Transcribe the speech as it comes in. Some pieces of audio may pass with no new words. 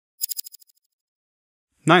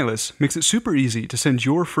Nihilus makes it super easy to send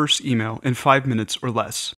your first email in 5 minutes or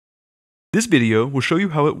less. This video will show you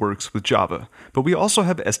how it works with Java, but we also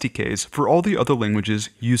have SDKs for all the other languages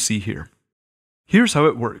you see here. Here's how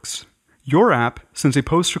it works. Your app sends a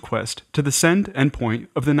post request to the send endpoint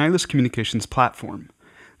of the Nihilus Communications platform.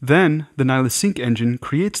 Then, the Nihilus Sync engine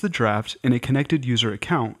creates the draft in a connected user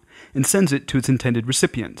account and sends it to its intended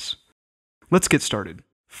recipients. Let's get started.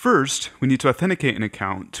 First, we need to authenticate an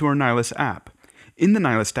account to our Nihilus app. In the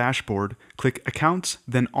Nihilus dashboard, click Accounts,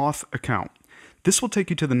 then Auth Account. This will take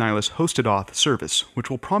you to the Nihilus Hosted Auth service, which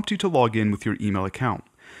will prompt you to log in with your email account.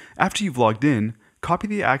 After you've logged in, copy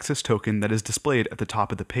the access token that is displayed at the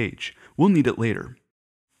top of the page. We'll need it later.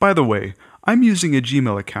 By the way, I'm using a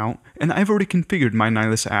Gmail account, and I've already configured my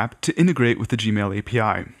Nihilus app to integrate with the Gmail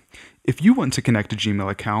API. If you want to connect a Gmail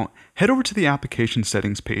account, head over to the Application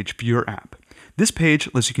Settings page for your app. This page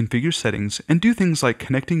lets you configure settings and do things like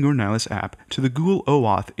connecting your Nihilus app to the Google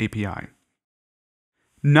OAuth API.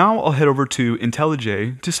 Now I'll head over to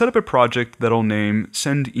IntelliJ to set up a project that I'll name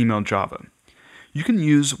Send Email Java. You can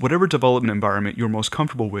use whatever development environment you're most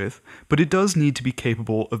comfortable with, but it does need to be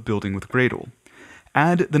capable of building with Gradle.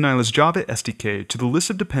 Add the Nihilus Java SDK to the list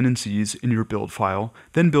of dependencies in your build file,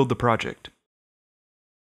 then build the project.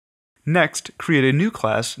 Next, create a new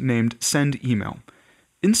class named SendEmail.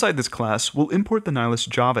 Inside this class, we'll import the Nihilus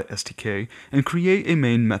Java SDK and create a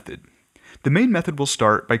main method. The main method will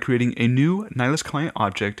start by creating a new Nihilus client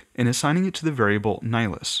object and assigning it to the variable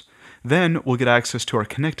Nihilus. Then we'll get access to our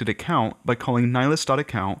connected account by calling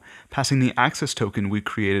nihilus.account, passing the access token we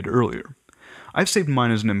created earlier. I've saved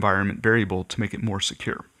mine as an environment variable to make it more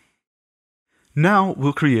secure. Now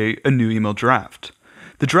we'll create a new email draft.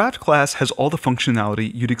 The draft class has all the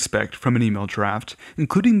functionality you'd expect from an email draft,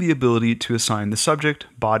 including the ability to assign the subject,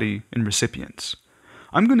 body, and recipients.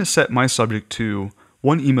 I'm going to set my subject to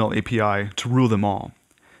One Email API to rule them all,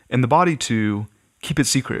 and the body to Keep it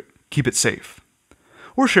secret, keep it safe,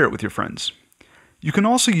 or share it with your friends. You can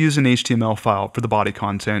also use an HTML file for the body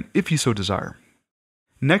content if you so desire.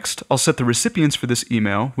 Next, I'll set the recipients for this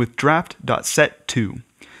email with draft.setTo.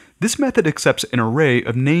 This method accepts an array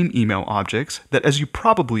of name email objects that, as you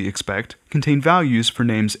probably expect, contain values for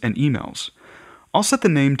names and emails. I'll set the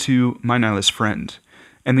name to my Nihilus friend,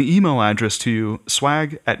 and the email address to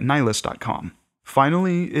swag@nihilus.com.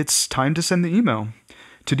 Finally, it's time to send the email.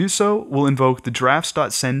 To do so, we'll invoke the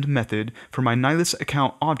drafts.send method for my Nihilus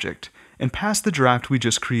account object and pass the draft we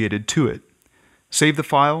just created to it. Save the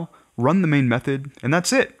file, run the main method, and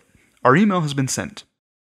that's it. Our email has been sent.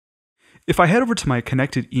 If I head over to my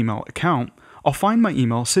connected email account, I'll find my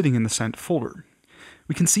email sitting in the sent folder.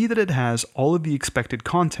 We can see that it has all of the expected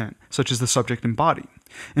content, such as the subject and body,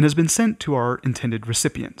 and has been sent to our intended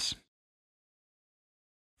recipients.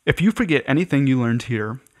 If you forget anything you learned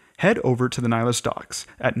here, head over to the Nihilus docs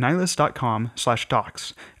at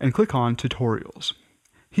nihilus.com/docs and click on Tutorials.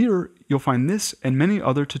 Here, you'll find this and many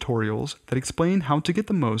other tutorials that explain how to get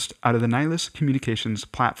the most out of the Nihilus Communications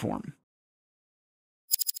platform.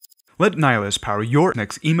 Let Nihilus power your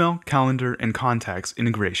next email, calendar, and contacts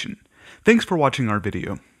integration. Thanks for watching our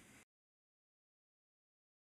video.